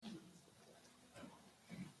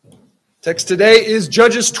Text today is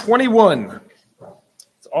Judges 21.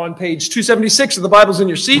 It's on page 276 of the Bibles in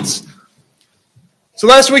your seats. So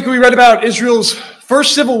last week we read about Israel's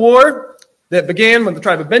first civil war that began when the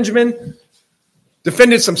tribe of Benjamin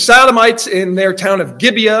defended some Sodomites in their town of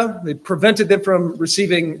Gibeah. They prevented them from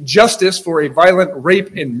receiving justice for a violent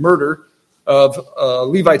rape and murder of a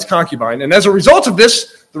Levite's concubine. And as a result of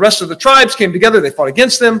this, the rest of the tribes came together, they fought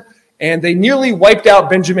against them, and they nearly wiped out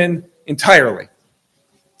Benjamin entirely.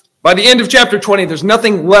 By the end of chapter 20, there's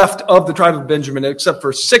nothing left of the tribe of Benjamin except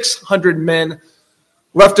for 600 men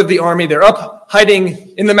left of the army. They're up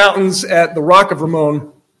hiding in the mountains at the Rock of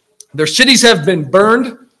Rimmon. Their cities have been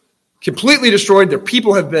burned, completely destroyed. Their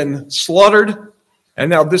people have been slaughtered.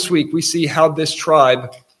 And now this week we see how this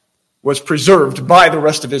tribe was preserved by the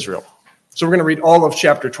rest of Israel. So we're going to read all of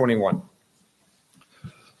chapter 21.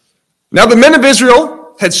 Now the men of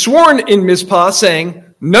Israel had sworn in Mizpah, saying,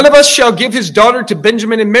 "None of us shall give his daughter to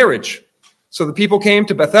Benjamin in marriage." So the people came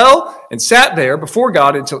to Bethel and sat there before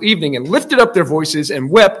God until evening and lifted up their voices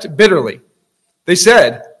and wept bitterly. They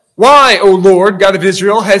said, "Why, O Lord, God of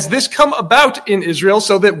Israel, has this come about in Israel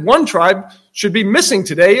so that one tribe should be missing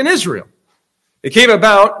today in Israel?" It came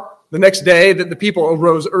about the next day that the people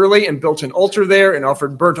arose early and built an altar there and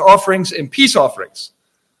offered burnt offerings and peace offerings.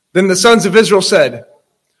 Then the sons of Israel said,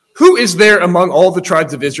 "Who is there among all the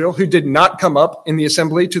tribes of Israel who did not come up in the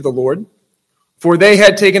assembly to the Lord?" For they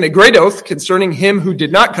had taken a great oath concerning him who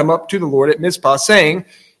did not come up to the Lord at Mizpah, saying,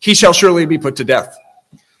 "He shall surely be put to death."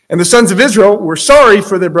 And the sons of Israel were sorry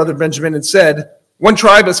for their brother Benjamin and said, "One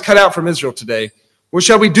tribe is cut out from Israel today. What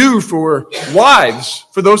shall we do for wives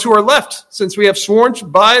for those who are left, since we have sworn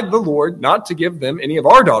by the Lord not to give them any of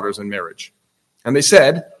our daughters in marriage?" And they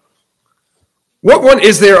said, "What one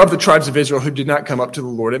is there of the tribes of Israel who did not come up to the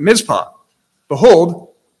Lord at Mizpah?" Behold,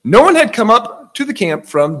 no one had come up to the camp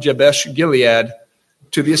from Jabesh Gilead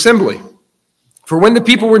to the assembly. For when the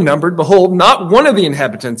people were numbered, behold, not one of the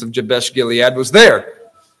inhabitants of Jabesh Gilead was there.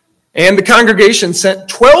 And the congregation sent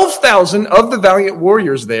 12,000 of the valiant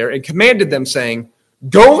warriors there and commanded them, saying,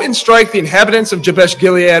 "Go and strike the inhabitants of Jabesh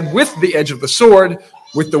Gilead with the edge of the sword,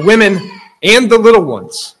 with the women and the little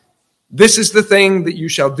ones. This is the thing that you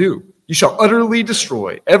shall do. You shall utterly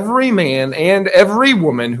destroy every man and every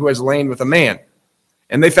woman who has lain with a man."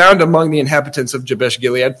 And they found among the inhabitants of Jabesh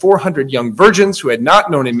Gilead 400 young virgins who had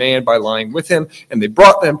not known a man by lying with him, and they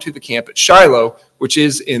brought them to the camp at Shiloh, which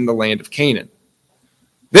is in the land of Canaan.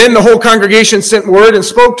 Then the whole congregation sent word and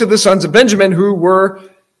spoke to the sons of Benjamin who were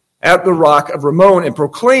at the Rock of Rimmon and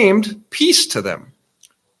proclaimed peace to them.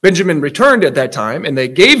 Benjamin returned at that time, and they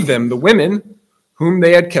gave them the women whom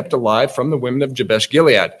they had kept alive from the women of Jabesh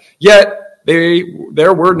Gilead. Yet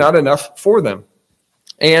there were not enough for them.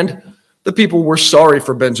 And the people were sorry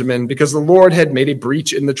for Benjamin, because the Lord had made a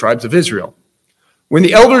breach in the tribes of Israel. Then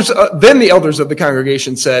the elders of the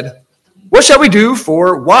congregation said, "What shall we do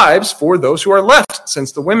for wives for those who are left,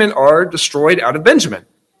 since the women are destroyed out of Benjamin?"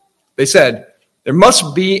 They said, "There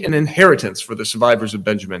must be an inheritance for the survivors of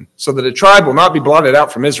Benjamin, so that a tribe will not be blotted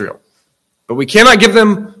out from Israel. But we cannot give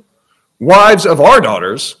them wives of our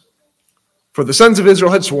daughters." For the sons of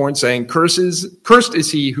Israel had sworn, saying, Cursed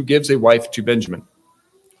is he who gives a wife to Benjamin."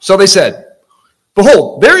 So they said,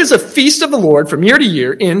 "Behold, there is a feast of the Lord from year to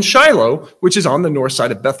year in Shiloh, which is on the north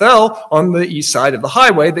side of Bethel, on the east side of the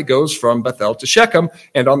highway that goes from Bethel to Shechem,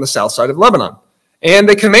 and on the south side of Lebanon." And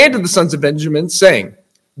they commanded the sons of Benjamin, saying,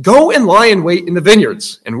 "Go and lie in wait in the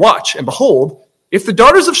vineyards, and watch, and behold, if the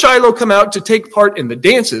daughters of Shiloh come out to take part in the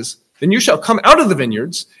dances, then you shall come out of the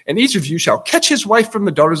vineyards, and each of you shall catch his wife from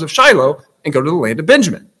the daughters of Shiloh, and go to the land of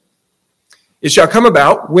Benjamin. It shall come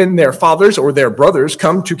about, when their fathers or their brothers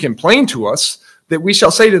come to complain to us, that we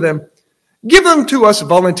shall say to them, 'Give them to us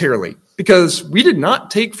voluntarily, because we did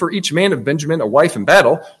not take for each man of Benjamin a wife in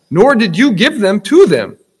battle, nor did you give them to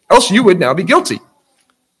them, else you would now be guilty.'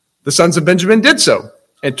 The sons of Benjamin did so,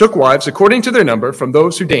 and took wives according to their number from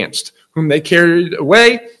those who danced, whom they carried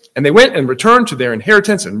away, and they went and returned to their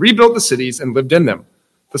inheritance and rebuilt the cities and lived in them.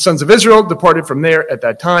 The sons of Israel departed from there at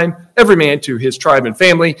that time, every man to his tribe and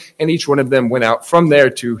family, and each one of them went out from there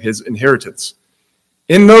to his inheritance.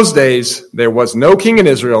 In those days there was no king in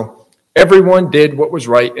Israel. Everyone did what was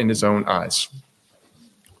right in his own eyes."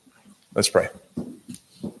 Let's pray.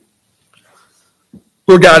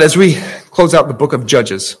 Lord God, as we close out the book of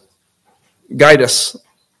Judges, guide us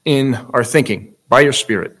in our thinking by your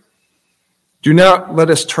Spirit. Do not let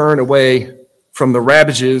us turn away from the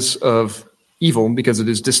ravages of evil because it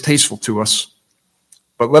is distasteful to us,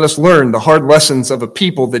 but let us learn the hard lessons of a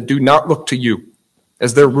people that do not look to you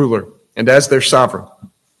as their ruler and as their sovereign.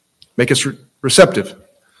 Make us receptive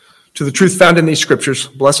to the truth found in these scriptures.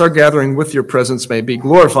 Bless our gathering with your presence. May it be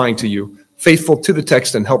glorifying to you, faithful to the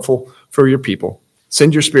text and helpful for your people.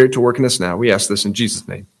 Send your Spirit to work in us now. We ask this in Jesus'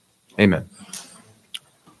 name. Amen.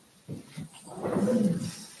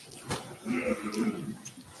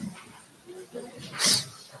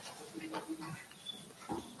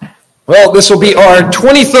 Well, this will be our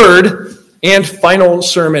 23rd and final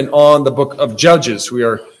sermon on the book of Judges. We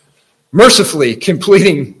are mercifully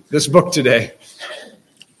completing this book today.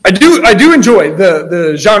 I do enjoy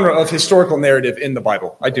the genre of historical narrative in the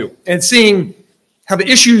Bible. I do. And seeing how the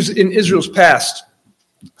issues in Israel's past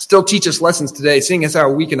still teach us lessons today, seeing as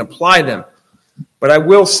how we can apply them. But I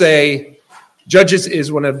will say Judges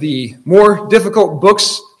is one of the more difficult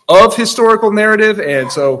books of historical narrative,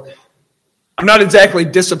 and so I'm not exactly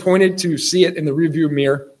disappointed to see it in the rearview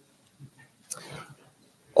mirror.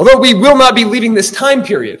 Although we will not be leaving this time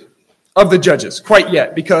period of the Judges quite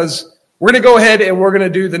yet, because we're going to go ahead and we're going to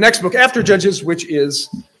do the next book after Judges, which is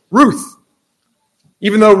Ruth.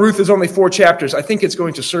 Even though Ruth is only 4 chapters, I think it's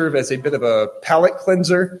going to serve as a bit of a palate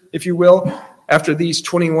cleanser, if you will, after these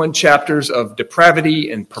 21 chapters of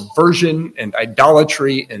depravity and perversion and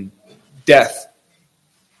idolatry and death.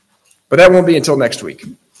 But that won't be until next week.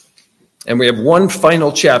 And we have one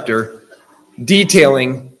final chapter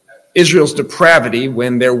detailing Israel's depravity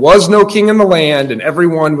when there was no king in the land and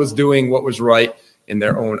everyone was doing what was right in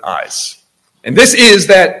their own eyes. And this is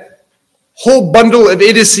that whole bundle of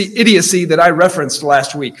idiocy that I referenced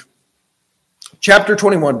last week. Chapter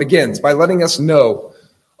 21 begins by letting us know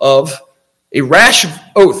of a rash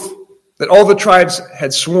oath that all the tribes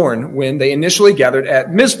had sworn when they initially gathered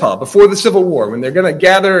at Mizpah before the Civil War. When they're going to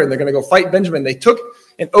gather and they're going to go fight Benjamin, they took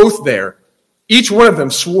an oath there. Each one of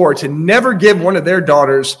them swore to never give one of their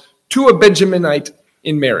daughters to a Benjaminite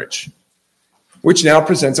in marriage, which now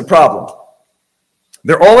presents a problem.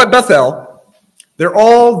 They're all at Bethel. They're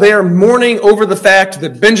all there mourning over the fact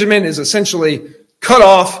that Benjamin is essentially cut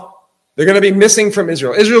off. They're going to be missing from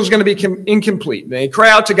Israel. Israel's going to be incomplete. They cry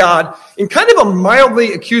out to God in kind of a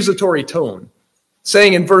mildly accusatory tone,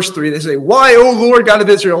 saying in verse 3, they say, "Why, O Lord God of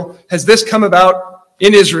Israel, has this come about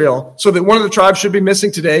in Israel, so that one of the tribes should be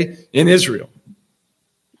missing today in Israel?"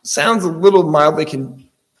 Sounds a little mildly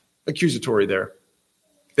accusatory there.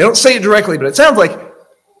 They don't say it directly, but it sounds like,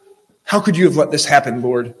 how could you have let this happen,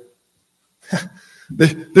 Lord?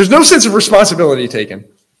 There's no sense of responsibility taken.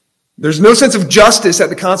 There's no sense of justice at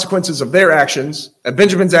the consequences of their actions, at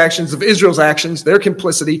Benjamin's actions, of Israel's actions, their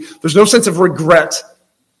complicity. There's no sense of regret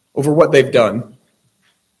over what they've done.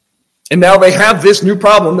 And now they have this new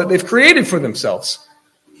problem that they've created for themselves.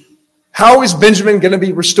 How is Benjamin going to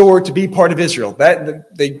be restored to be part of Israel?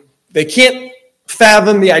 That they can't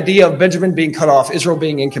fathom the idea of Benjamin being cut off, Israel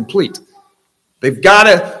being incomplete. They've got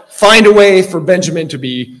to find a way for Benjamin to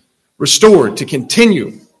be restored, to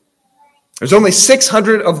continue. There's only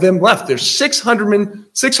 600 of them left. There's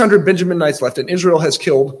 600 Benjaminites left, and Israel has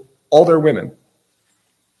killed all their women.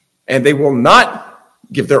 And they will not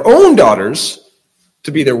give their own daughters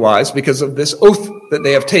to be their wives because of this oath that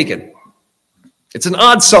they have taken. It's an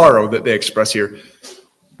odd sorrow that they express here.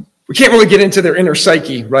 We can't really get into their inner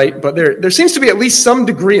psyche, right? But there seems to be at least some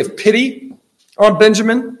degree of pity on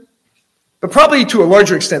Benjamin. But probably to a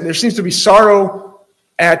larger extent, there seems to be sorrow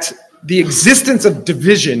at the existence of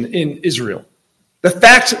division in Israel. The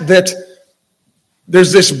fact that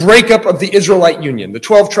there's this breakup of the Israelite Union, the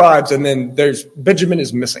 12 tribes, and then Benjamin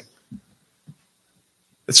is missing.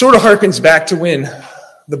 It sort of harkens back to when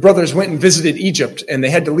the brothers went and visited Egypt and they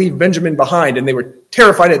had to leave Benjamin behind, and they were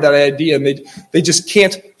terrified at that idea, and they just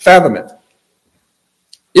can't fathom it.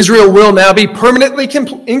 Israel will now be permanently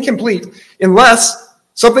incomplete unless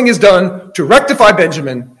something is done to rectify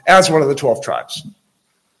Benjamin as one of the 12 tribes.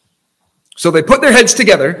 So they put their heads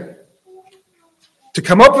together to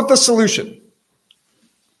come up with a solution.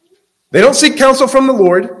 They don't seek counsel from the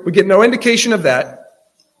Lord. We get no indication of that.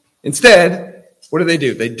 Instead, what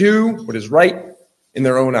do? They do what is right in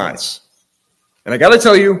their own eyes. And I got to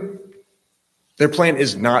tell you, their plan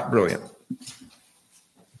is not brilliant.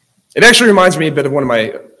 It actually reminds me a bit of one of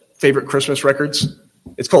my favorite Christmas records.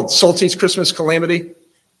 It's called Salty's Christmas Calamity.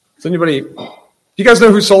 Does anybody, do you guys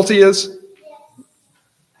know who Salty is?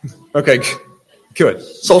 Okay, good.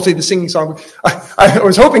 Salty, the singing song. I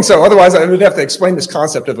was hoping so. Otherwise, I would have to explain this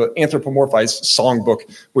concept of an anthropomorphized songbook,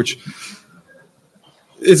 which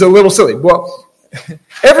is a little silly. Well,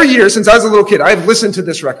 every year since I was a little kid, I've listened to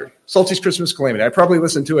this record, Salty's Christmas Calamity. I probably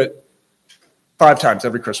listened to it 5 times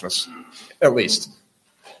every Christmas, at least.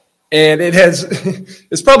 And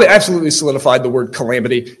it's probably absolutely solidified the word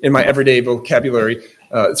calamity in my everyday vocabulary.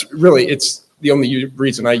 It's the only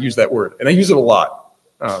reason I use that word, and I use it a lot.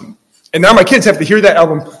 And now my kids have to hear that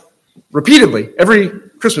album repeatedly, every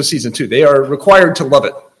Christmas season too. They are required to love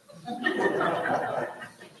it.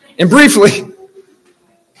 And briefly,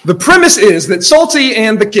 the premise is that Salty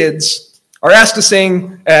and the kids are asked to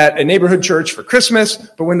sing at a neighborhood church for Christmas,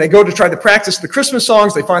 but when they go to try to practice the Christmas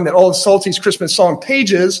songs, they find that all of Salty's Christmas song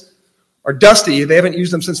pages are dusty. They haven't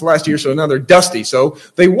used them since last year, so now they're dusty. So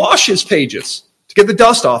they wash his pages to get the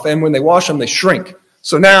dust off, and when they wash them, they shrink.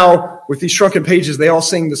 So now, with these shrunken pages, they all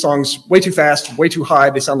sing the songs way too fast, way too high.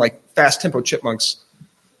 They sound like fast-tempo chipmunks.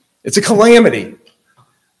 It's a calamity.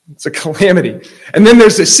 It's a calamity. And then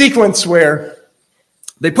there's this sequence where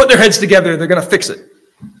they put their heads together, they're going to fix it.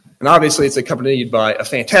 And obviously, it's accompanied by a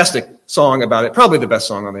fantastic song about it, probably the best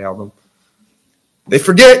song on the album. They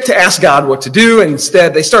forget to ask God what to do, and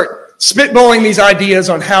instead they start spitballing these ideas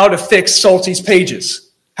on how to fix Salty's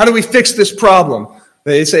pages. How do we fix this problem?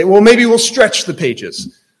 They say, well, maybe we'll stretch the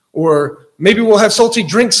pages. Or maybe we'll have Salty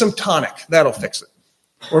drink some tonic. That'll fix it.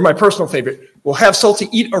 Or my personal favorite, we'll have Salty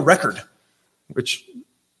eat a record. Which,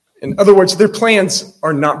 in other words, their plans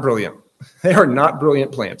are not brilliant. They are not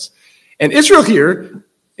brilliant plans. And Israel here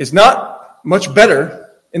is not much better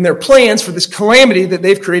in their plans for this calamity that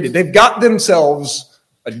they've created. They've got themselves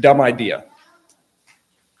a dumb idea.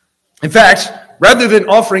 In fact, rather than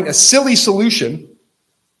offering a silly solution,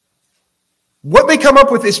 what they come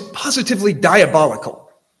up with is positively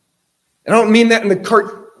diabolical. And I don't mean that in the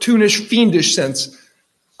cartoonish, fiendish sense.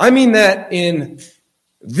 I mean that in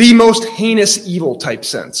the most heinous evil type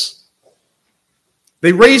sense.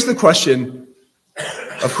 They raise the question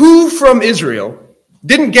of who from Israel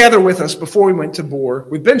didn't gather with us before we went to war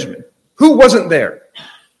with Benjamin? Who wasn't there?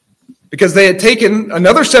 Because they had taken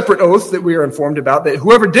another separate oath that we are informed about, that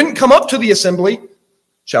whoever didn't come up to the assembly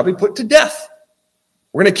shall be put to death.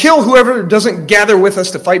 We're going to kill whoever doesn't gather with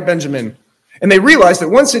us to fight Benjamin. And they realized that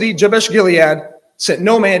one city, Jabesh Gilead, sent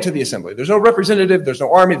no man to the assembly. There's no representative, there's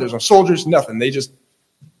no army, there's no soldiers, nothing. They just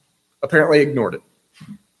apparently ignored it.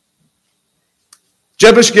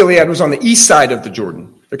 Jabesh Gilead was on the east side of the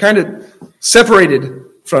Jordan. They're kind of separated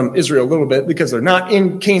from Israel a little bit because they're not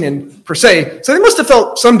in Canaan per se. So they must have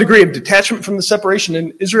felt some degree of detachment from the separation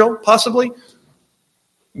in Israel, possibly.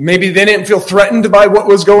 Maybe they didn't feel threatened by what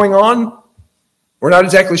was going on. We're not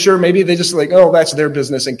exactly sure. Maybe they just like, oh, that's their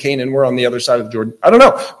business in Canaan. We're on the other side of the Jordan. I don't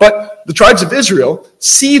know. But the tribes of Israel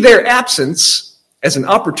see their absence as an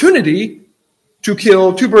opportunity to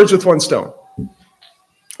kill two birds with one stone.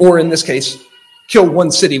 Or in this case, kill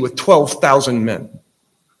one city with 12,000 men.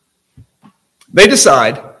 They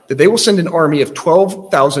decide that they will send an army of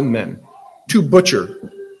 12,000 men to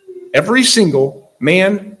butcher every single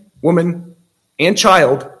man, woman, and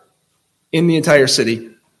child in the entire city,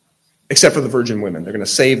 except for the virgin women. They're going to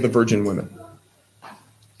save the virgin women.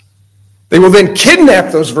 They will then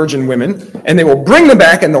kidnap those virgin women, and they will bring them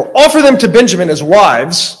back, and they'll offer them to Benjamin as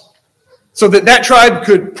wives, so that that tribe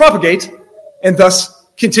could propagate and thus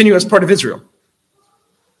continue as part of Israel.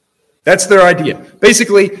 That's their idea.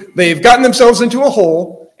 Basically, they've gotten themselves into a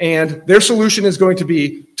hole, and their solution is going to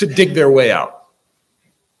be to dig their way out.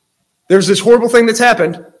 There's this horrible thing that's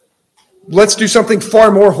happened. Let's do something far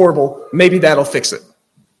more horrible. Maybe that'll fix it.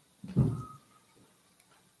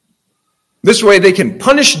 This way, they can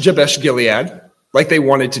punish Jabesh Gilead, like they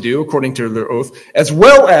wanted to do, according to their oath, as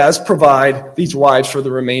well as provide these wives for the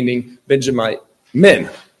remaining Benjamite men.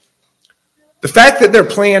 The fact that their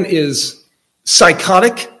plan is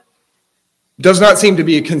psychotic does not seem to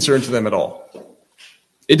be a concern to them at all.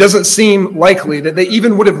 It doesn't seem likely that they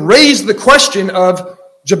even would have raised the question of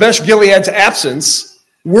Jabesh Gilead's absence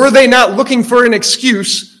were they not looking for an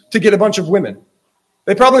excuse to get a bunch of women.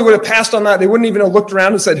 They probably would have passed on that. They wouldn't even have looked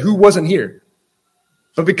around and said who wasn't here.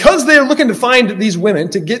 But because they're looking to find these women,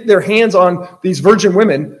 to get their hands on these virgin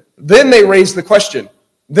women, then they raise the question.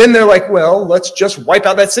 Then they're like, well, let's just wipe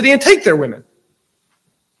out that city and take their women.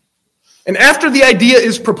 And after the idea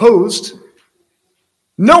is proposed,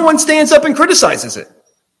 no one stands up and criticizes it.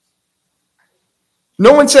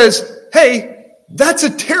 No one says, hey, that's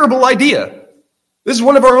a terrible idea. This is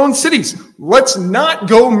one of our own cities. Let's not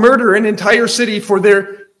go murder an entire city for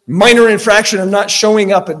their minor infraction of not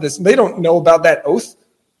showing up at this. They don't know about that oath.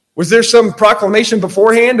 Was there some proclamation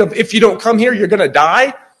beforehand of if you don't come here, you're going to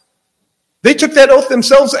die? They took that oath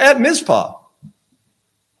themselves at Mizpah.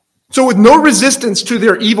 So with no resistance to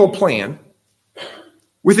their evil plan,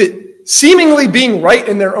 with it seemingly being right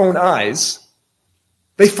in their own eyes,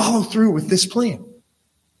 they follow through with this plan.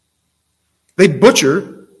 They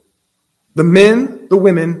butcher the men, the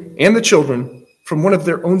women, and the children from one of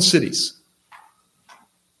their own cities.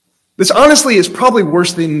 This honestly is probably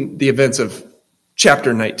worse than the events of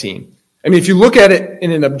chapter 19. I mean, if you look at it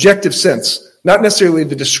in an objective sense, not necessarily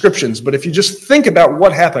the descriptions, but if you just think about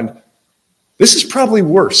what happened, This is probably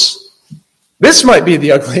worse. This might be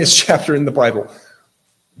the ugliest chapter in the Bible.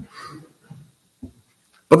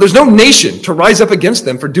 But there's no nation to rise up against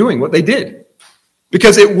them for doing what they did,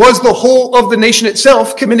 because it was the whole of the nation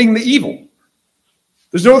itself committing the evil.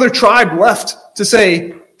 There's no other tribe left to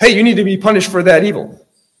say, hey, you need to be punished for that evil.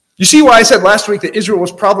 You see why I said last week that Israel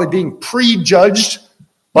was probably being prejudged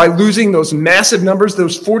by losing those massive numbers,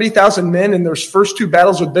 those 40,000 men in those first two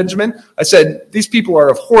battles with Benjamin? I said, these people are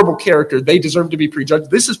of horrible character. They deserve to be prejudged.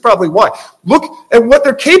 This is probably why. Look at what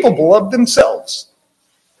they're capable of themselves.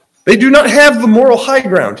 They do not have the moral high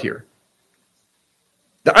ground here.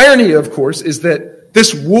 The irony, of course, is that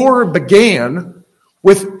this war began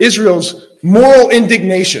with Israel's moral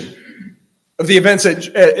indignation of the events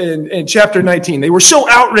in chapter 19. They were so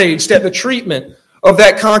outraged at the treatment of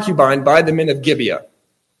that concubine by the men of Gibeah.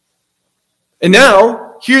 And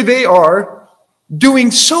now, here they are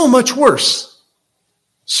doing so much worse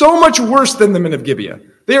than the men of Gibeah.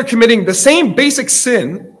 They are committing the same basic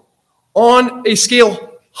sin on a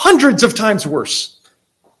scale hundreds of times worse.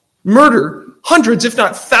 Murder, hundreds, if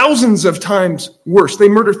not thousands of times worse. They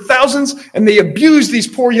murder thousands, and they abuse these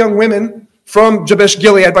poor young women from Jabesh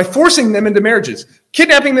Gilead by forcing them into marriages,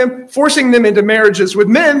 kidnapping them, forcing them into marriages with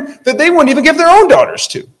men that they wouldn't even give their own daughters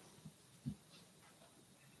to.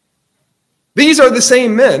 These are the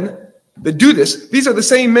same men that do this. These are the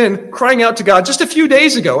same men crying out to God just a few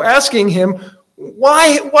days ago, asking him,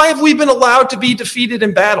 why have we been allowed to be defeated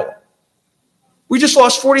in battle? We just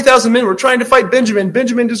lost 40,000 men. We're trying to fight Benjamin.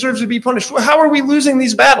 Benjamin deserves to be punished. How are we losing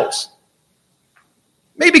these battles?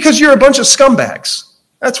 Maybe because you're a bunch of scumbags.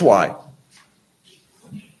 That's why.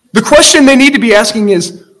 The question they need to be asking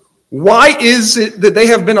is, why is it that they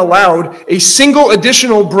have been allowed a single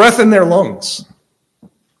additional breath in their lungs?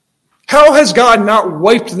 How has God not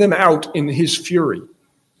wiped them out in his fury?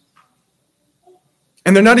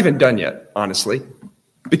 And they're not even done yet, honestly,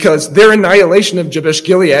 because their annihilation of Jabesh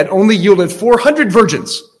Gilead only yielded 400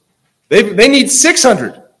 virgins. They need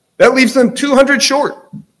 600. That leaves them 200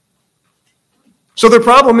 short. So their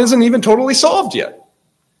problem isn't even totally solved yet.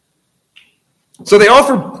 So they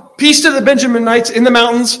offer peace to the Benjaminites in the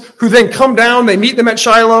mountains, who then come down. They meet them at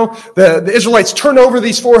Shiloh. The Israelites turn over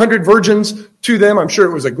these 400 virgins to them. I'm sure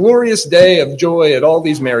it was a glorious day of joy at all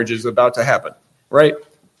these marriages about to happen, right?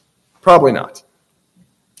 Probably not.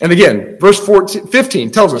 And again, verse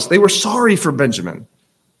 15 tells us they were sorry for Benjamin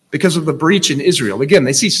because of the breach in Israel. Again,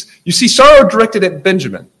 you see sorrow directed at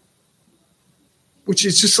Benjamin, which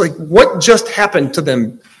is just like, what just happened to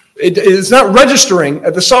them? It is not registering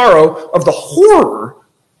at the sorrow of the horror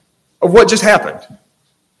of what just happened.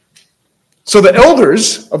 So the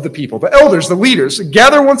elders of the people, the leaders,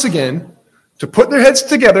 gather once again to put their heads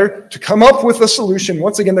together to come up with a solution.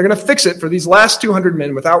 Once again, they're going to fix it for these last 200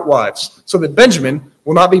 men without wives, so that Benjamin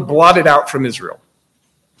will not be blotted out from Israel.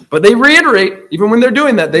 But they reiterate, even when they're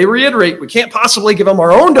doing that, we can't possibly give them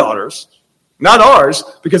our own daughters, not ours,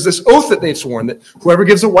 because this oath that they've sworn, that whoever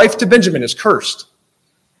gives a wife to Benjamin is cursed.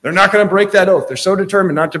 They're not going to break that oath. They're so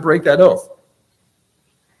determined not to break that oath.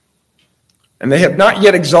 And they have not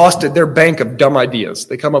yet exhausted their bank of dumb ideas.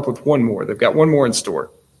 They come up with one more. They've got one more in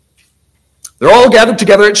store. They're all gathered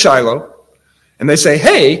together at Shiloh, and they say,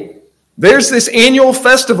 hey, there's this annual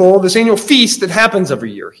festival, this annual feast that happens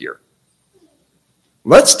every year here.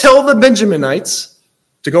 Let's tell the Benjaminites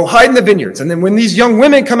to go hide in the vineyards. And then when these young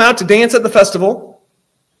women come out to dance at the festival,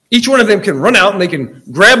 each one of them can run out and they can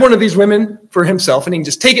grab one of these women for himself, and he can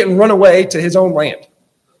just take it and run away to his own land.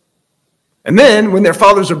 And then when their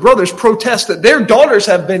fathers or brothers protest that their daughters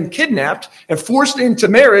have been kidnapped and forced into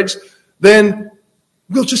marriage, then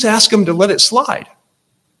we'll just ask them to let it slide.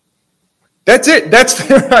 That's it. That's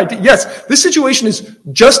their idea. Yes, this situation is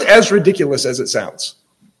just as ridiculous as it sounds.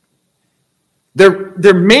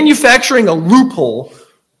 They're manufacturing a loophole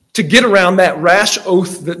to get around that rash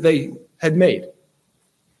oath that they had made.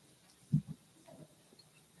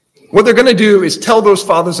 What they're going to do is tell those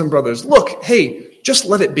fathers and brothers, look, hey, just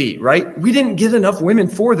let it be, right? We didn't get enough women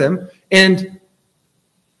for them, and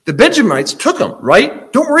the Benjaminites took them,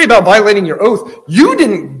 right? Don't worry about violating your oath. You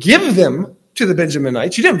didn't give them to the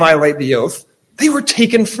Benjaminites. You didn't violate the oath. They were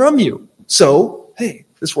taken from you. So, hey,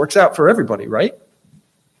 this works out for everybody, right?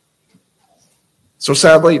 So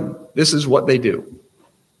sadly, this is what they do.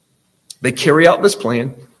 They carry out this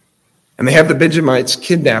plan, and they have the Benjamites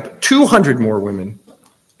kidnap 200 more women,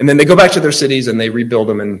 and then they go back to their cities and they rebuild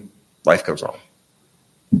them, and life goes on.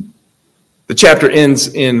 The chapter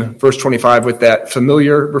ends in verse 25 with that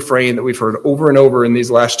familiar refrain that we've heard over and over in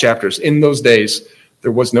these last chapters. In those days,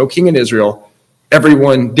 there was no king in Israel.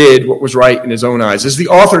 Everyone did what was right in his own eyes. Is the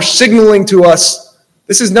author signaling to us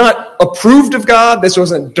This is not approved of God. This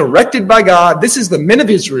wasn't directed by God. This is the men of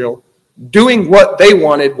Israel doing what they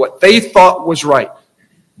wanted, what they thought was right.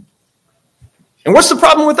 And what's the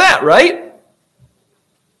problem with that, right?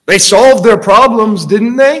 They solved their problems,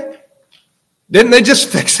 didn't they? Didn't they just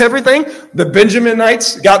fix everything? The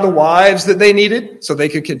Benjaminites got the wives that they needed so they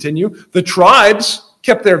could continue. The tribes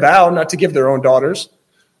kept their vow not to give their own daughters.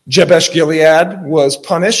 Jabesh Gilead was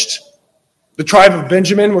punished. The tribe of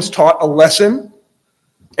Benjamin was taught a lesson.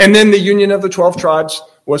 And then the union of the 12 tribes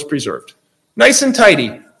was preserved. Nice and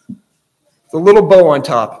tidy. The little bow on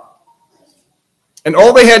top. And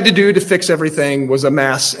all they had to do to fix everything was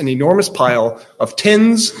amass an enormous pile of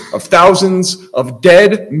tens of thousands of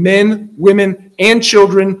dead men, women, and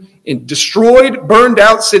children in destroyed, burned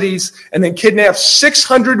out cities, and then kidnap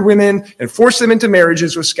 600 women and force them into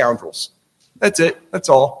marriages with scoundrels. That's it. That's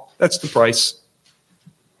all. That's the price.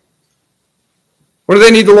 What do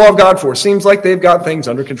they need the law of God for? Seems like they've got things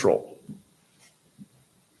under control.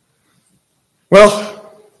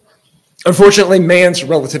 Well, unfortunately, man's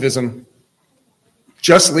relativism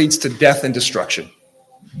just leads to death and destruction.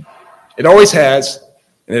 It always has,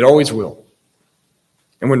 and it always will.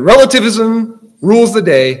 And when relativism rules the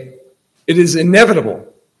day, it is inevitable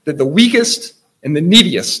that the weakest and the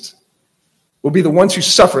neediest will be the ones who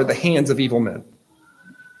suffer at the hands of evil men.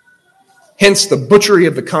 Hence the butchery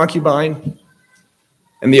of the concubine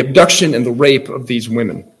and the abduction and the rape of these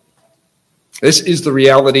women. This is the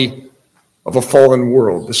reality of a fallen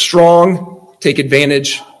world. The strong take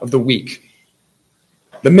advantage of the weak.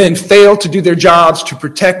 The men fail to do their jobs to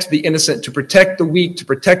protect the innocent, to protect the weak, to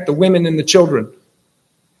protect the women and the children.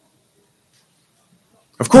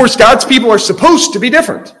 Of course, God's people are supposed to be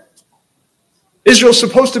different. Israel's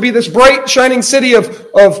supposed to be this bright, shining city of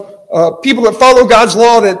people that follow God's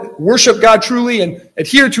law, that worship God truly and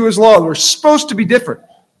adhere to his law. We're supposed to be different.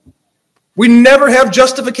 We never have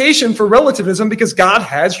justification for relativism because God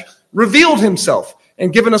has revealed himself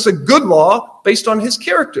and given us a good law based on his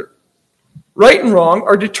character. Right and wrong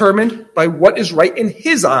are determined by what is right in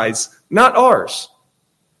his eyes, not ours.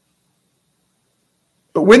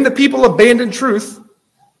 But when the people abandon truth,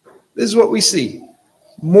 this is what we see: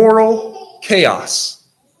 moral chaos.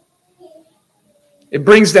 It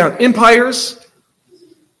brings down empires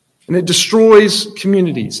and it destroys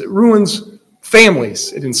communities. It ruins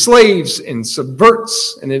families. It enslaves and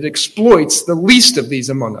subverts and it exploits the least of these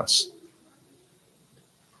among us.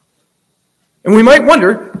 And we might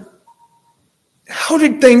wonder, how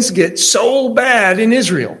did things get so bad in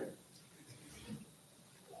Israel?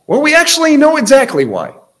 Well, we actually know exactly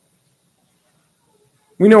why.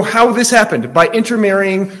 We know how this happened: by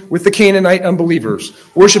intermarrying with the Canaanite unbelievers,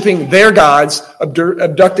 worshiping their gods,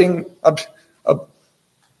 adopting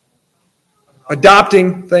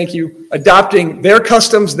their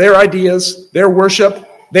customs, their ideas, their worship,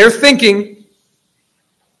 their thinking.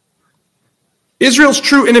 Israel's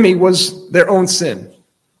true enemy was their own sin.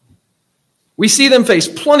 We see them face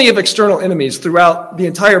plenty of external enemies throughout the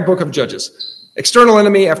entire book of Judges. External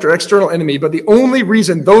enemy after external enemy, but the only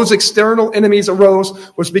reason those external enemies arose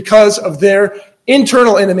was because of their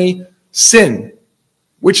internal enemy, sin,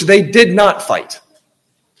 which they did not fight.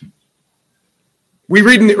 We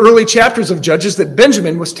read in the early chapters of Judges that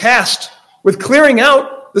Benjamin was tasked with clearing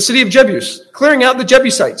out the city of Jebus, clearing out the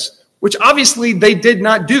Jebusites, which obviously they did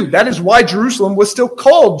not do. That is why Jerusalem was still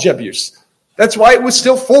called Jebus. That's why it was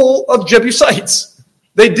still full of Jebusites.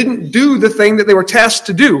 They didn't do the thing that they were tasked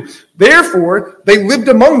to do. Therefore, they lived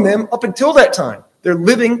among them up until that time. They're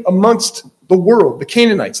living amongst the world, the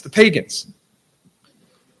Canaanites, the pagans.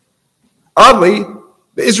 Oddly,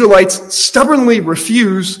 the Israelites stubbornly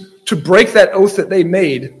refuse to break that oath that they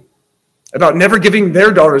made about never giving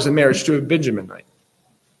their daughters in marriage to a Benjaminite.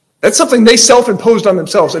 That's something they self-imposed on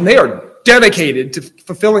themselves, and they are dedicated to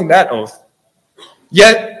fulfilling that oath.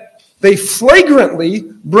 Yet, they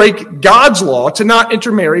flagrantly break God's law to not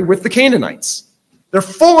intermarry with the Canaanites. They're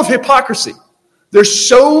full of hypocrisy. They're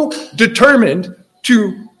so determined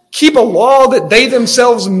to keep a law that they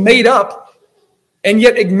themselves made up and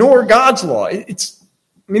yet ignore God's law. This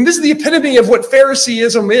is the epitome of what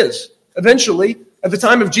Phariseeism is. Eventually, at the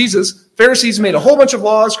time of Jesus, Pharisees made a whole bunch of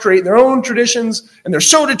laws, create their own traditions, and they're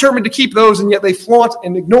so determined to keep those, and yet they flaunt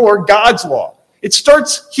and ignore God's law. It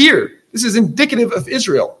starts here. This is indicative of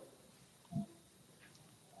Israel.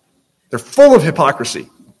 They're full of hypocrisy.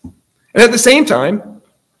 And at the same time,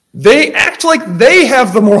 they act like they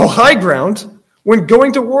have the moral high ground when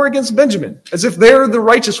going to war against Benjamin, as if they're the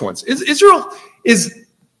righteous ones. Israel is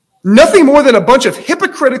nothing more than a bunch of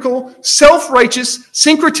hypocritical, self-righteous,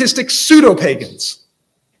 syncretistic pseudo-pagans.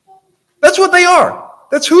 That's what they are.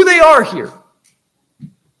 That's who they are here.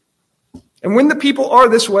 And when the people are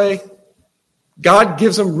this way, God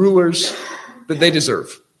gives them rulers that they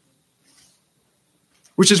deserve.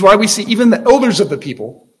 Which is why we see even the elders of the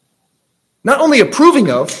people not only approving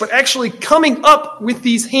of, but actually coming up with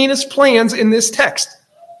these heinous plans in this text.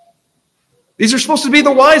 These are supposed to be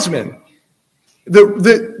the wise men,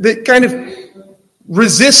 that kind of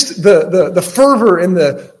resist the fervor and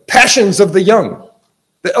the passions of the young.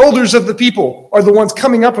 The elders of the people are the ones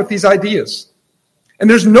coming up with these ideas. And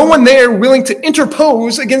there's no one there willing to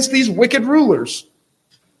interpose against these wicked rulers.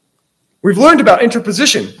 We've learned about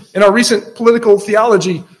interposition in our recent political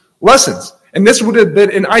theology lessons. And this would have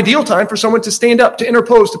been an ideal time for someone to stand up, to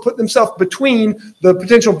interpose, to put themselves between the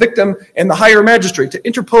potential victim and the higher magistrate, to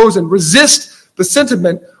interpose and resist the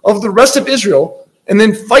sentiment of the rest of Israel, and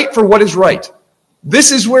then fight for what is right.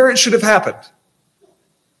 This is where it should have happened.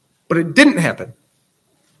 But it didn't happen.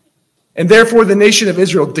 And therefore the nation of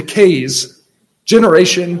Israel decays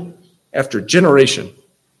generation after generation.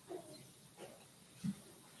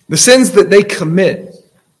 The sins that they commit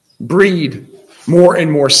breed more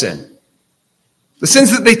and more sin. The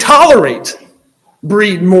sins that they tolerate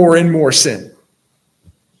breed more and more sin.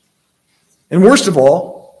 And worst of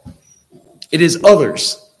all, it is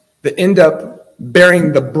others that end up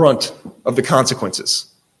bearing the brunt of the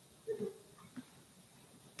consequences.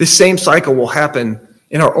 This same cycle will happen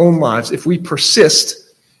in our own lives if we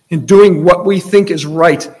persist in doing what we think is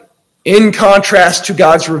right in contrast to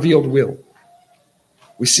God's revealed will.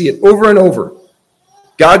 We see it over and over.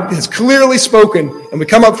 God has clearly spoken, and we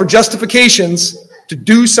come up for justifications to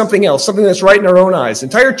do something else, something that's right in our own eyes.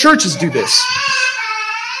 Entire churches do this.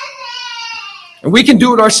 And we can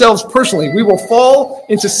do it ourselves personally. We will fall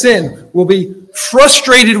into sin. We'll be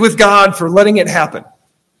frustrated with God for letting it happen.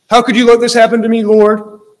 How could you let this happen to me,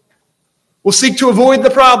 Lord? We'll seek to avoid the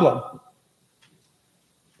problem.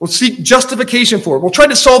 We'll seek justification for it. We'll try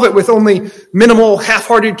to solve it with only minimal,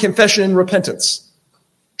 half-hearted confession and repentance.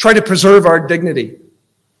 Try to preserve our dignity.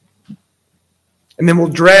 And then we'll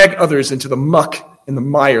drag others into the muck and the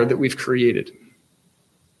mire that we've created.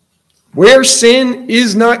 Where sin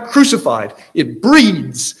is not crucified, it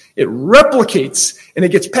breeds, it replicates, and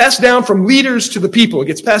it gets passed down from leaders to the people. It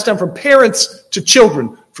gets passed down from parents to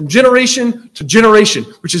children, from generation to generation,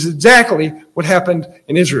 which is exactly what happened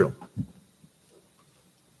in Israel.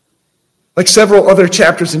 Like several other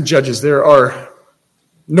chapters in Judges, there are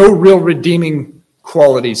no real redeeming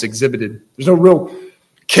qualities exhibited. There's no real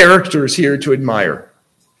characters here to admire.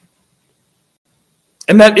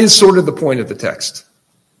 And that is sort of the point of the text.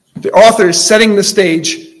 The author is setting the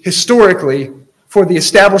stage historically for the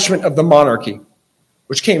establishment of the monarchy,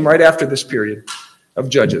 which came right after this period of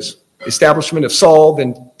Judges. The establishment of Saul,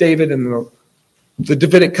 then David, and the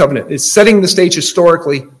Davidic covenant is setting the stage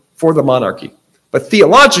historically for the monarchy. But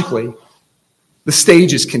theologically, the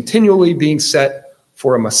stage is continually being set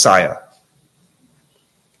for a Messiah.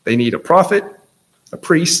 They need a prophet, a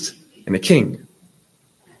priest, and a king.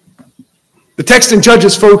 The text in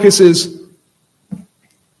Judges focuses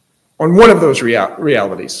on one of those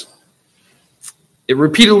realities. It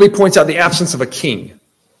repeatedly points out the absence of a king,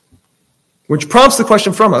 which prompts the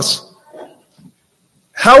question from us,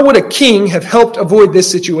 how would a king have helped avoid this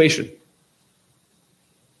situation?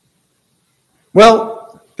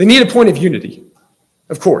 Well, they need a point of unity,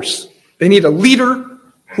 of course. They need a leader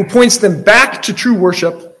who points them back to true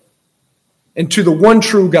worship and to the one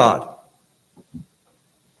true God.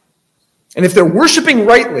 And if they're worshiping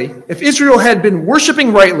rightly, if Israel had been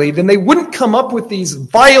worshiping rightly, then they wouldn't come up with these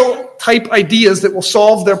vile type ideas that will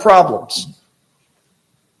solve their problems.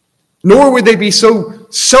 Nor would they be so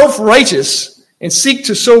self-righteous and seek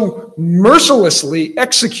to so mercilessly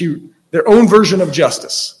execute their own version of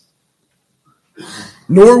justice.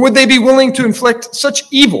 Nor would they be willing to inflict such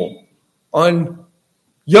evil on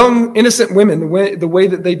young, innocent women the way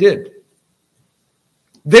that they did.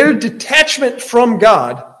 Their detachment from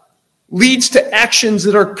God leads to actions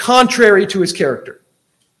that are contrary to his character.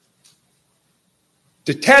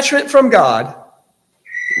 Detachment from God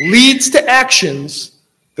leads to actions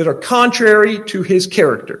that are contrary to his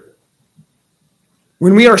character.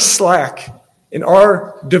 When we are slack in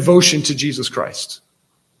our devotion to Jesus Christ,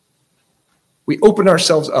 we open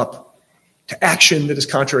ourselves up to action that is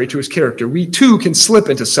contrary to his character. We too can slip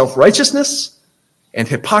into self-righteousness and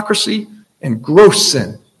hypocrisy and gross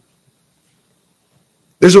sin.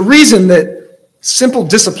 There's a reason that simple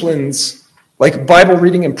disciplines like Bible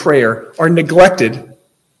reading and prayer are neglected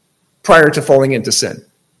prior to falling into sin.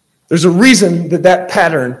 There's a reason that that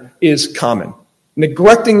pattern is common.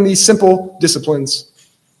 Neglecting these simple disciplines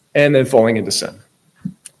and then falling into sin.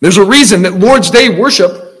 There's a reason that Lord's Day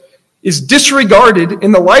worship is disregarded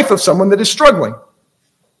in the life of someone that is struggling.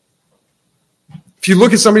 If you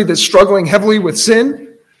look at somebody that's struggling heavily with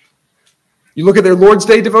sin, you look at their Lord's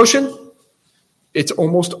Day devotion, it's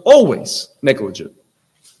almost always negligent.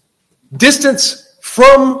 Distance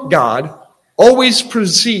from God always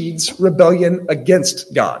precedes rebellion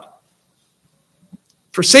against God.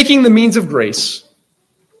 Forsaking the means of grace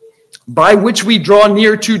by which we draw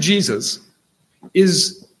near to Jesus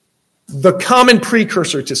is the common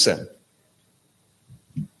precursor to sin.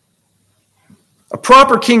 A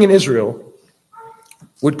proper king in Israel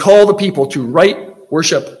would call the people to right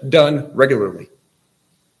worship done regularly,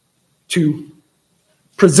 to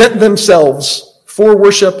present themselves for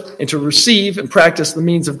worship and to receive and practice the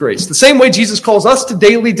means of grace. The same way Jesus calls us to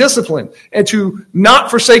daily discipline and to not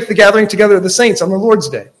forsake the gathering together of the saints on the Lord's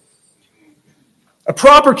Day. A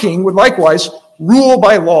proper king would likewise rule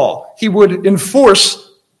by law. He would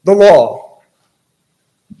enforce the law,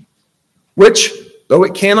 which, though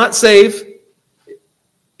it cannot save,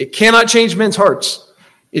 it cannot change men's hearts,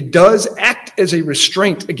 it does act as a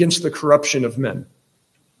restraint against the corruption of men.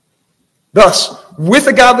 Thus, with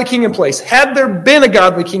a godly king in place, had there been a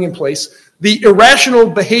godly king in place, the irrational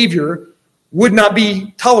behavior would not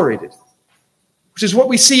be tolerated, which is what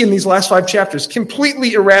we see in these last 5 chapters,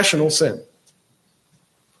 completely irrational sin.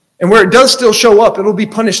 And where it does still show up, it'll be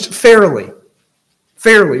punished fairly.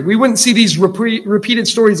 Fairly. We wouldn't see these repeated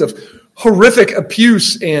stories of horrific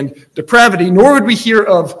abuse and depravity, nor would we hear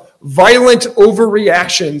of violent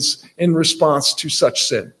overreactions in response to such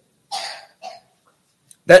sin.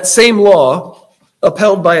 That same law,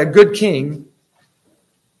 upheld by a good king,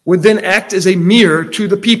 would then act as a mirror to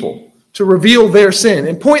the people to reveal their sin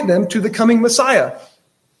and point them to the coming Messiah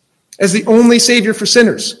as the only Savior for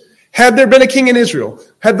sinners. Had there been a king in Israel,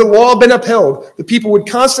 had the law been upheld, the people would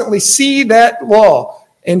constantly see that law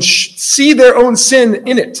and see their own sin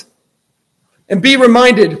in it and be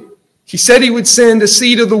reminded, he said he would send a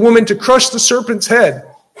seed of the woman to crush the serpent's head.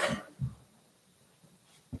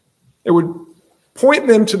 It would point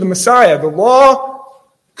them to the Messiah. The law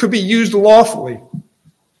could be used lawfully.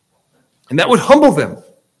 And that would humble them.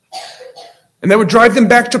 And that would drive them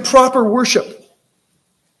back to proper worship.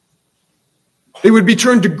 They would be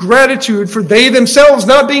turned to gratitude for they themselves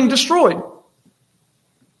not being destroyed.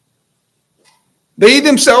 They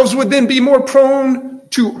themselves would then be more prone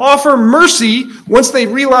to offer mercy once they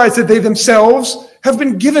realize that they themselves have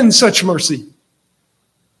been given such mercy.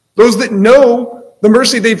 Those that know the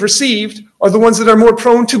mercy they've received are the ones that are more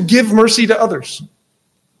prone to give mercy to others.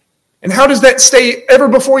 And how does that stay ever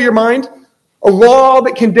before your mind? A law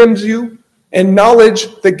that condemns you and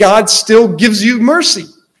knowledge that God still gives you mercy,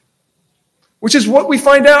 which is what we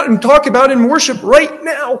find out and talk about in worship right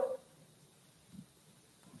now.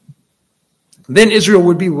 Then Israel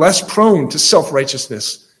would be less prone to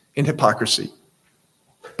self-righteousness and hypocrisy.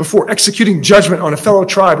 Before executing judgment on a fellow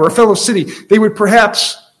tribe or a fellow city, they would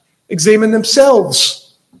perhaps examine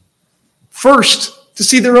themselves first to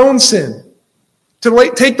see their own sin,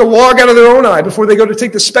 to take the log out of their own eye before they go to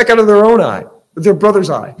take the speck out of their own eye, or their brother's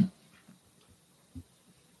eye.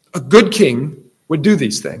 A good king would do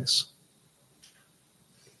these things.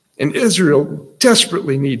 And Israel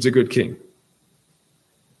desperately needs a good king.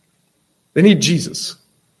 They need Jesus.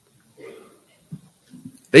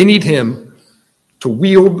 They need him to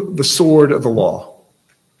wield the sword of the law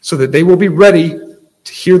so that they will be ready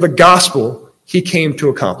to hear the gospel he came to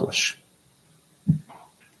accomplish.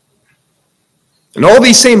 And all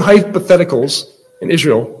these same hypotheticals in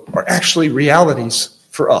Israel are actually realities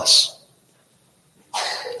for us.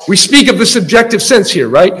 We speak of the subjective sense here,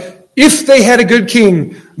 right? If they had a good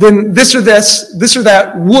king, then this or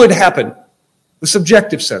that would happen. The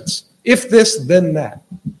subjective sense. If this, then that.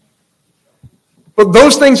 But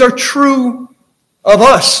those things are true of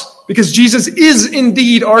us because Jesus is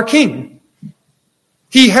indeed our king.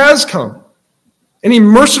 He has come, and he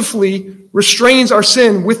mercifully restrains our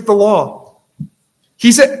sin with the law.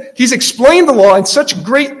 He's explained the law in such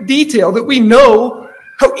great detail that we know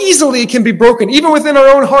how easily it can be broken. Even within our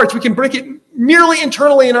own hearts, we can break it merely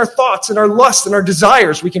internally in our thoughts and our lusts and our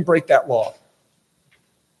desires. We can break that law.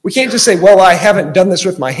 We can't just say, well, I haven't done this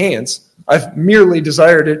with my hands. I've merely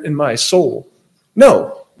desired it in my soul.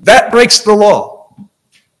 No, that breaks the law.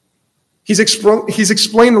 He's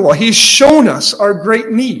explained the law. He's shown us our great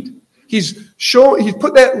need. He's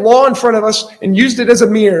put that law in front of us and used it as a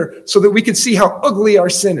mirror so that we could see how ugly our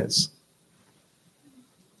sin is.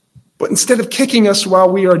 But instead of kicking us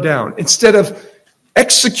while we are down, instead of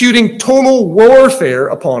executing total warfare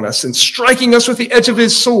upon us and striking us with the edge of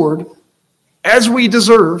his sword, as we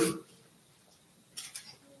deserve,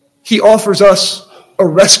 he offers us a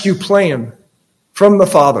rescue plan from the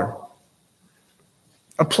Father.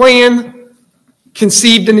 A plan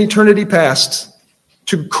conceived in eternity past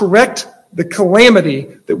to correct the calamity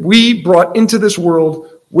that we brought into this world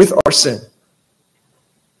with our sin.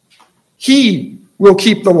 He will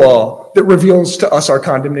keep the law that reveals to us our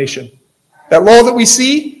condemnation. That law that we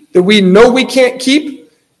see, that we know we can't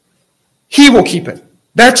keep, he will keep it.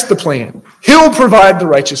 That's the plan. He'll provide the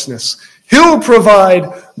righteousness. He'll provide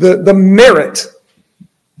the merit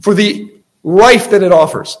for the life that it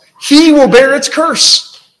offers. He will bear its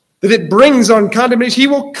curse that it brings on condemnation. He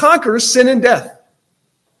will conquer sin and death.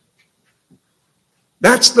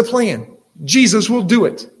 That's the plan. Jesus will do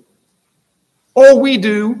it. All we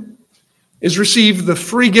do is receive the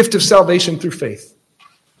free gift of salvation through faith.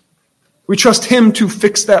 We trust him to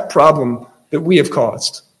fix that problem that we have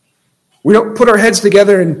caused. We don't put our heads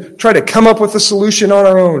together and try to come up with a solution on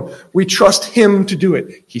our own. We trust him to do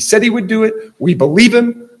it. He said he would do it. We believe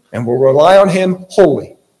him, and we'll rely on him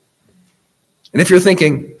wholly. And if you're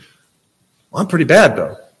thinking, well, I'm pretty bad,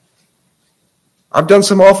 though. I've done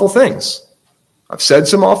some awful things. I've said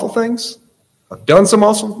some awful things. I've done some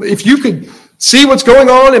awful. If you could see what's going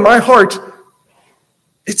on in my heart,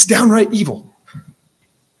 it's downright evil.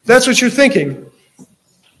 If that's what you're thinking,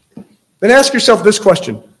 then ask yourself this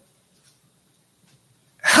question.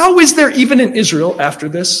 How is there even an Israel after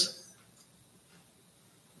this?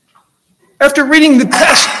 After reading the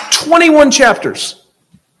past 21 chapters,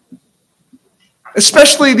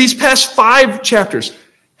 especially these past 5 chapters,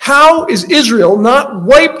 how is Israel not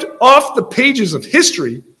wiped off the pages of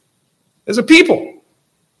history as a people?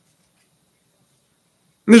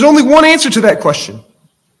 And there's only one answer to that question.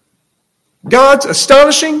 God's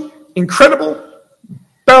astonishing, incredible,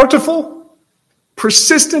 bountiful,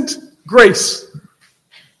 persistent grace.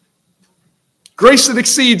 Grace that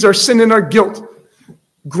exceeds our sin and our guilt.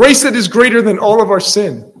 Grace that is greater than all of our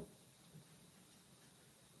sin.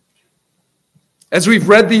 As we've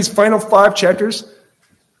read these final 5 chapters,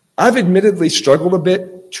 I've admittedly struggled a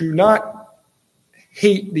bit to not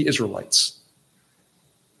hate the Israelites.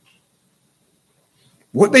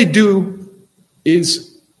 What they do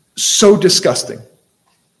is so disgusting.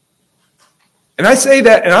 And I say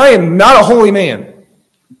that, and I am not a holy man.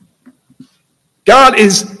 God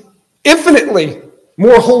is infinitely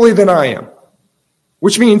more holy than I am,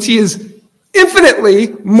 which means he is infinitely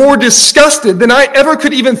more disgusted than I ever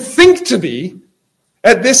could even think to be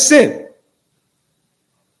at this sin.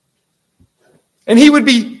 And he would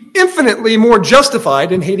be infinitely more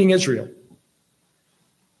justified in hating Israel.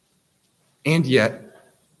 And yet,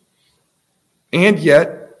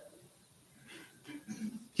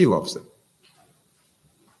 he loves them.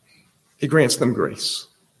 He grants them grace.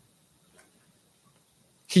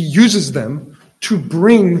 He uses them to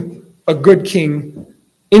bring a good king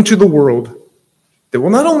into the world that will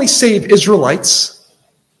not only save Israelites,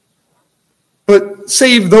 but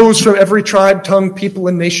save those from every tribe, tongue, people,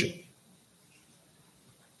 and nation.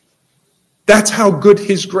 That's how good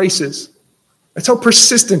his grace is. That's how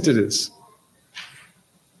persistent it is.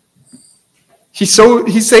 He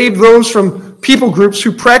saved those from people groups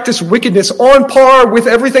who practice wickedness on par with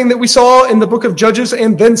everything that we saw in the book of Judges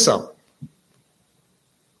and then some.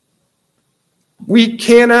 We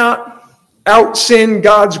cannot out-sin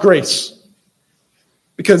God's grace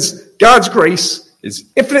because God's grace is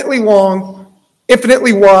infinitely long,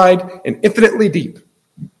 infinitely wide, and infinitely deep.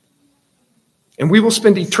 And we will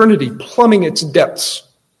spend eternity plumbing its depths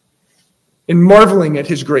and marveling at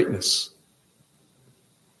his greatness.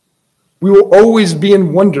 We will always be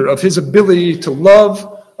in wonder of his ability to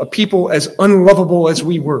love a people as unlovable as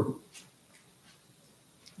we were.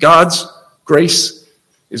 God's grace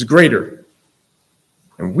is greater,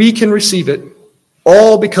 and we can receive it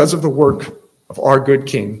all because of the work of our good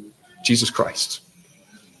King, Jesus Christ.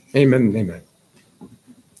 Amen and amen.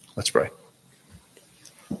 Let's pray.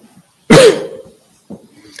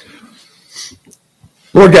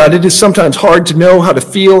 Lord God, it is sometimes hard to know how to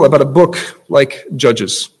feel about a book like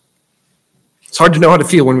Judges. It's hard to know how to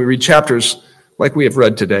feel when we read chapters like we have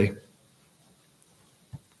read today.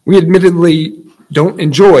 We admittedly don't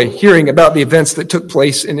enjoy hearing about the events that took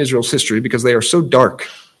place in Israel's history because they are so dark.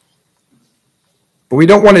 But we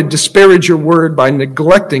don't want to disparage your word by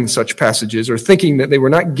neglecting such passages or thinking that they were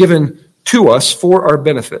not given to us for our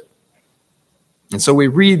benefit. And so we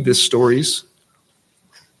read these stories,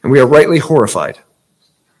 and we are rightly horrified.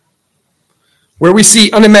 Where we see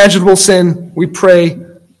unimaginable sin, we pray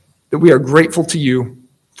that we are grateful to you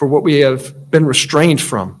for what we have been restrained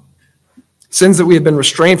from. Sins that we have been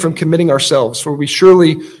restrained from committing ourselves, for we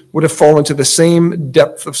surely would have fallen to the same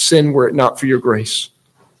depth of sin were it not for your grace.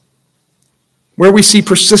 Where we see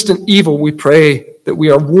persistent evil, we pray that we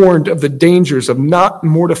are warned of the dangers of not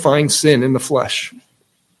mortifying sin in the flesh.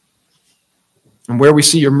 And where we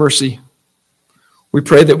see your mercy, We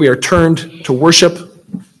pray that we are turned to worship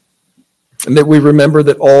and that we remember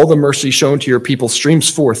that all the mercy shown to your people streams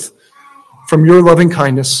forth from your loving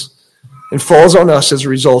kindness and falls on us as a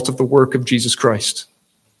result of the work of Jesus Christ.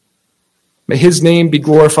 May his name be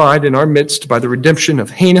glorified in our midst by the redemption of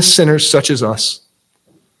heinous sinners such as us.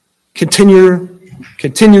 Continue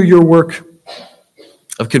your work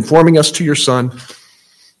of conforming us to your Son.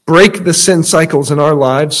 Break the sin cycles in our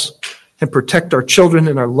lives and protect our children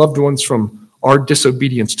and our loved ones from our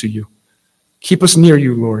disobedience to you. Keep us near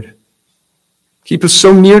you, Lord. Keep us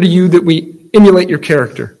so near to you that we emulate your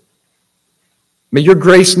character. May your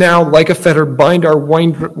grace now, like a fetter, bind our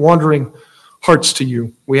wandering hearts to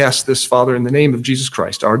you. We ask this, Father, in the name of Jesus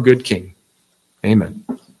Christ, our good King. Amen.